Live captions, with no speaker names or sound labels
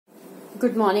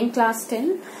Good morning, class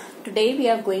 10. Today we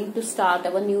are going to start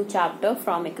our new chapter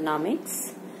from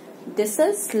economics. This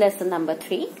is lesson number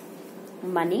 3,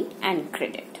 money and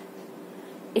credit.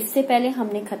 इससे पहले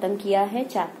हमने खत्म किया है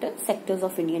chapter sectors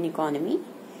of Indian economy.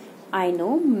 I know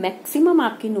maximum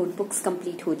आपकी notebooks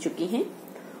complete हो चुकी हैं.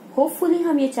 होपफुली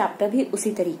हम ये चैप्टर भी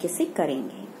उसी तरीके से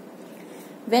करेंगे.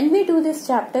 When we do this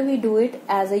chapter, we do it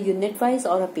as a unit wise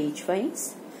or a page wise.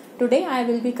 Today I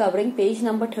will be covering page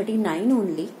number 39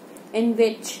 only, in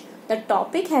which the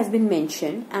topic has been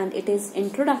mentioned, and it is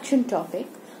introduction topic,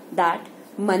 that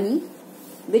money,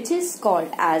 which is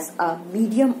called as a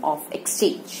medium of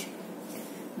exchange.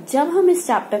 जब हम इस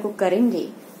chapter को करेंगे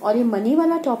और ये money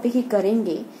वाला topic ही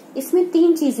करेंगे, इसमें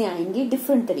 3 चीजें आएंगी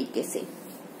डिफरेंट तरीके से.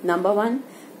 Number 1,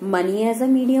 money as a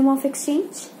medium of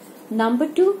exchange. Number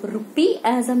 2, rupee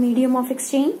as a medium of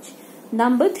exchange.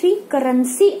 Number 3,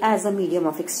 currency as a medium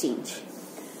of exchange.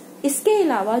 इसके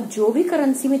अलावा जो भी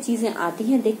करेंसी में चीजें आती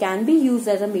हैं, they can be use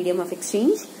as a medium of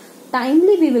exchange.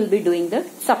 Timely we will be doing the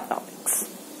sub topics.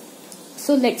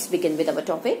 So let's begin with our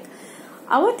topic.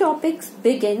 Our topic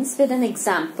begins with an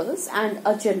examples and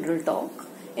a general talk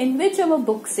in which our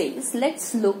book says, let's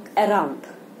look around.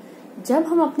 जब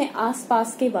हम अपने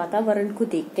आसपास के वातावरण को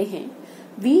देखते हैं,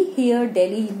 we hear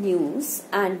daily news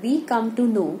and we come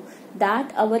to know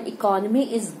that our economy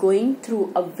is going through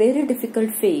a very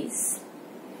difficult phase.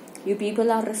 You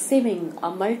people are receiving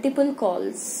multiple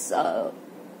calls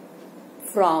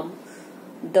from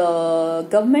the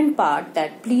government part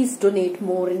that please donate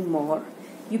more and more.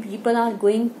 You people are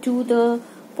going to the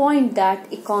point that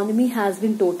economy has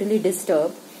been totally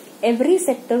disturbed. Every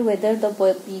sector, whether the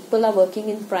people are working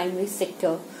in primary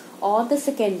sector or the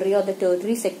secondary or the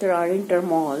tertiary sector, are in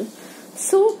turmoil.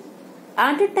 So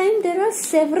at a time there are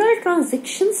several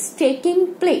transactions taking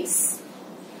place.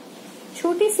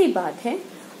 छोटी सी बात है,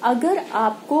 अगर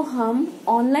आपको हम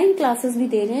online classes भी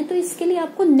दे रहे हैं तो इसके लिए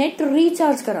आपको नेट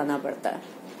रिचार्ज कराना पड़ता है.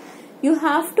 You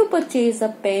have to purchase a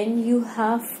pen, you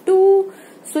have to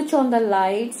switch on the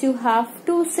lights, you have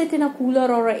to sit in a cooler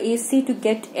or a AC to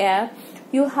get air,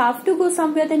 you have to go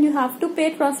somewhere, then you have to pay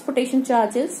transportation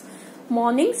charges.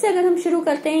 Morning से अगर हम शुरू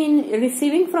करते हैं in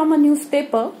receiving from a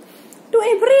newspaper to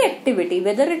every activity,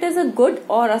 whether it is a good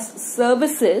or a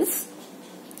services,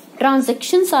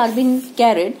 transactions are being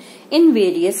carried in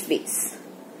various ways.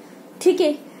 ठीक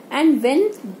है. And when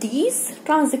these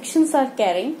transactions are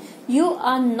carrying, you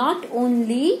are not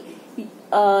only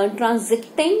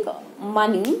transacting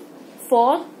money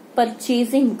for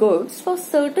purchasing goods, for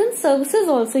certain services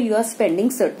also you are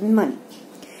spending certain money.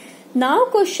 Now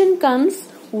question comes,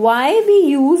 why we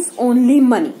use only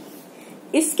money?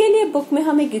 इसके लिए book में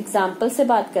हम एक example से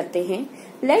बात करते हैं.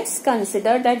 Let's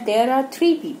consider that there are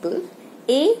 3 people,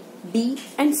 A, B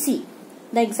and C.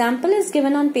 The example is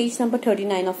given on page number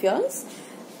 39 of yours.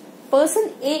 Person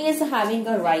A is having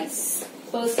a rice,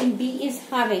 person B is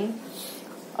having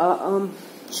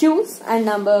shoes, and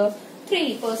number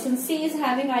 3, person C is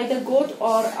having either goat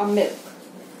or a milk.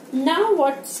 Now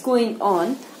what's going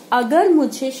on? अगर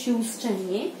मुझे shoes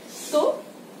चाहिए तो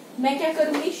मैं क्या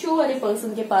करूंगी, शू वाले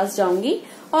person के पास जाऊंगी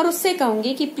और उससे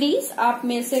कहूंगी कि प्लीज आप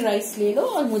मेरे से राइस ले लो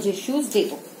और मुझे शूज दे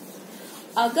दो.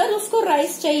 अगर उसको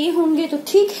राइस चाहिए होंगे तो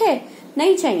ठीक है,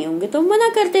 नहीं चाहिए होंगे तो मना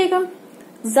कर देगा.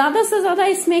 ज्यादा से ज्यादा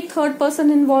इसमें एक थर्ड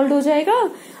पर्सन इन्वॉल्व हो जाएगा.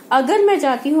 अगर मैं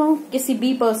जाती हूँ किसी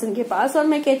बी पर्सन के पास और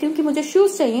मैं कहती हूँ कि मुझे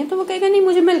शूज चाहिए, तो वो कहेगा नहीं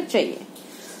मुझे मिल्क चाहिए.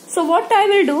 So what I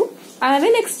will do, I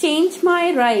will exchange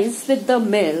my rice with the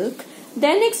milk,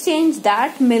 then exchange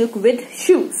that milk with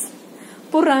shoes.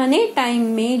 पुराने टाइम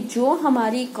में जो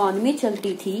हमारी इकोनॉमी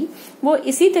चलती थी वो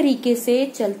इसी तरीके से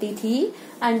चलती थी,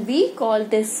 and we call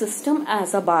this system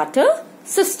as a barter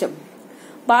system.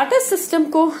 Barter system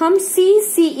को हम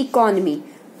सीसी इकोनॉमी,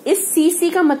 इस सीसी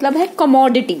का मतलब है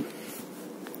कमोडिटी,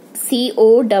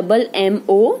 COMMODITY,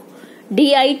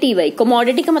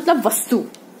 कमोडिटी का मतलब वस्तु.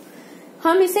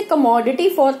 हम इसे कमोडिटी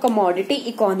फॉर कमोडिटी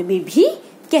इकोनॉमी भी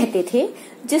कहते थे,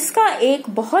 जिसका एक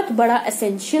बहुत बड़ा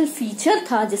एसेंशियल फीचर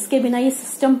था, जिसके बिना ये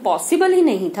सिस्टम पॉसिबल ही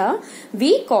नहीं था.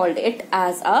 We called it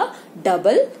as a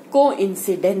double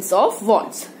coincidence of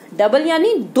wants. Double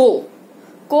यानी 2,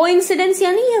 कोइंसिडेंस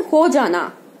यानी ये हो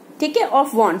जाना, ठीक है,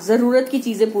 ऑफ वांट्स, जरूरत की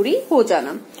चीजें पूरी हो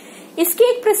जाना. इसकी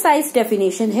एक प्रिसाइज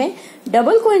डेफिनेशन है.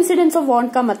 डबल कोइंसिडेंस ऑफ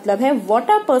वांट का मतलब है व्हाट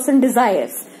अ पर्सन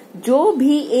डिजायर्स, जो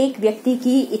भी एक व्यक्ति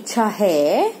की इच्छा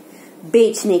है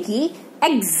बेचने की,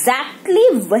 एग्जैक्टली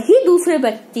वही दूसरे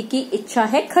व्यक्ति की इच्छा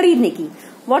है खरीदने की.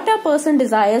 What a person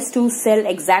desires to cell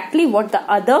exactly what the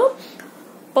other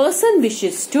person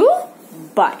wishes to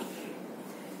bye.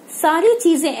 सारी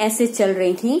चीजें ऐसे चल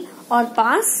रही थी और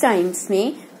पास्ट टाइम्स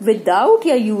में विदाउट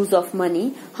या यूज ऑफ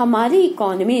मनी हमारी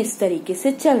इकोनॉमी इस तरीके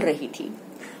से चल रही थी.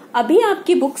 अभी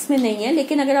आपकी बुक्स में नहीं है,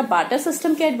 लेकिन अगर आप बार्टर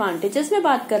सिस्टम के एडवांटेजेस में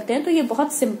बात करते हैं तो ये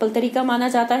बहुत सिंपल तरीका माना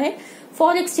जाता है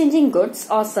फॉर एक्सचेंजिंग गुड्स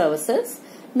और services.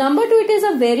 Number 2, it is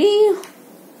a very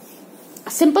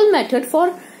simple method for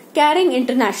carrying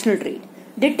international trade.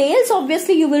 Details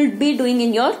obviously you will be doing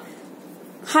in your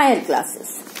higher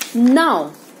classes. Now,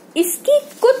 इसकी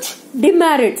कुछ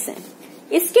डिमेरिट्स हैं।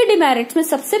 इसके डिमेरिट्स में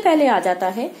सबसे पहले आ जाता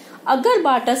है, अगर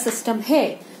बार्टर सिस्टम है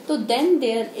तो then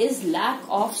there is lack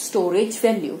of storage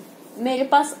value. मेरे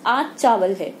पास आज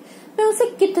चावल है, मैं उसे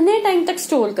कितने टाइम तक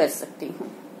स्टोर कर सकती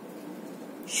हूँ?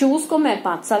 शूज को मैं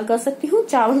 5 साल कर सकती हूँ,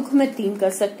 चावल को मैं 3 कर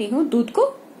सकती हूँ, दूध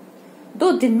को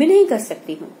 2 दिन भी नहीं कर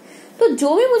सकती हूँ। तो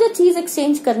जो भी मुझे चीज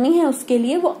एक्सचेंज करनी है उसके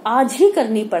लिए वो आज ही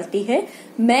करनी पड़ती है।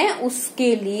 मैं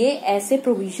उसके लिए ऐसे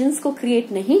प्रोविजंस को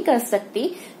क्रिएट नहीं कर सकती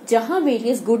जहां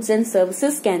various goods and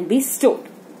services can be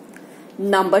stored.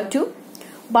 Number 2,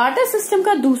 barter system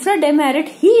का दूसरा डेमेरिट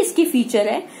ही इसकी फीचर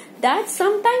है that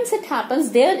sometimes it happens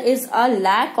there is a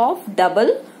lack of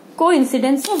double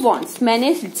coincidence of bonds.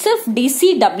 मैंने सिर्फ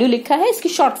DCW लिखा है, इसकी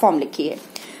शॉर्ट फॉर्म लिखी है,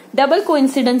 डबल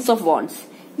कोइंसिडेंस ऑफ बॉन्ड्स।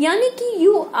 यानी कि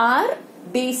you are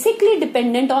basically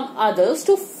dependent on others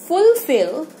to fulfil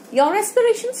your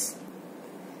aspirations.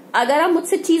 अगर आप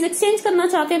मुझसे चीज एक्सचेंज करना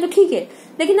चाहते हैं तो ठीक है,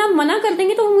 लेकिन आप मना कर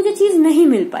देंगे तो मुझे चीज नहीं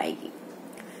मिल पाएगी।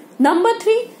 Number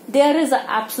 3, there is a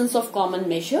absence of common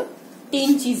major.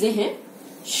 3 चीजें हैं,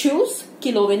 शूज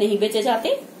किलो में नहीं बेचे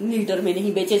जाते, लीटर में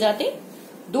नहीं बेचे जाते,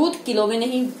 दूध किलो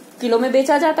में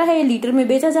बेचा जाता है या लीटर में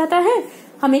बेचा जाता है।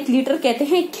 हम 1 लीटर कहते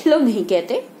हैं, 1 किलो नहीं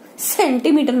कहते,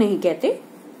 सेंटीमीटर नहीं कहते,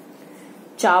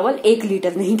 चावल 1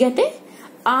 लीटर नहीं कहते।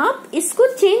 आप इसको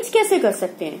चेंज कैसे कर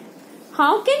सकते हैं?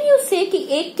 हाउ कैन यू से कि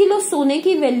 1 किलो सोने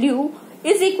की value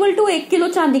is equal to 1 kilo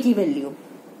चांदी की वैल्यू?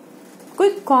 कोई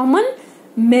कॉमन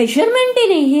मेजरमेंट ही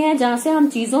नहीं है जहां से हम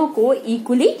चीजों को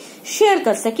इक्वली शेयर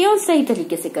कर सके और सही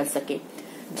तरीके से कर सके।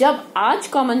 जब आज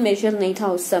कॉमन मेजर नहीं था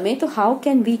उस समय, तो how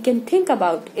can we can think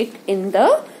about it in the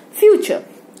future?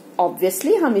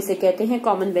 Obviously हम इसे कहते हैं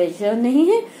कॉमन मेजर नहीं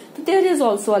है, तो there is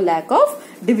also a lack of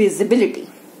divisibility.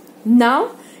 Now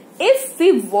if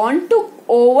we want to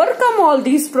overcome all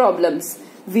these problems,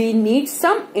 we need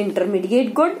some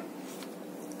intermediate good.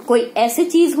 कोई ऐसी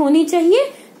चीज होनी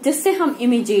चाहिए जिससे हम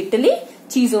इमीडिएटली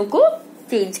चीजों को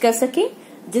चेंज कर सकें,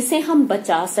 जिसे हम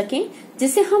बचा सकें,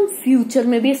 जिसे हम फ्यूचर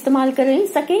में भी इस्तेमाल कर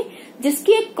सकें,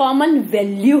 जिसकी एक कॉमन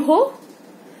वैल्यू हो,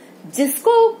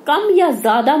 जिसको कम या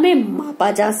ज्यादा में मापा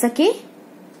जा सके,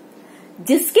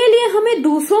 जिसके लिए हमें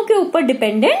दूसरों के ऊपर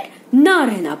डिपेंडेंट ना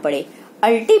रहना पड़े।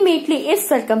 अल्टीमेटली इस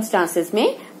सर्कमस्टांसेस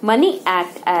में money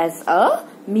act as a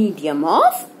medium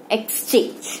of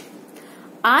exchange.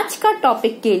 आज का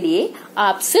टॉपिक के लिए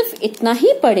आप सिर्फ इतना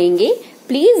ही पढ़ेंगे।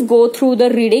 Please go through the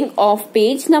reading of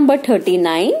page number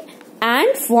 39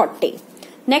 and 40।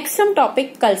 Next हम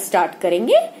टॉपिक कल स्टार्ट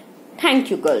करेंगे।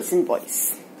 Thank you girls and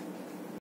boys.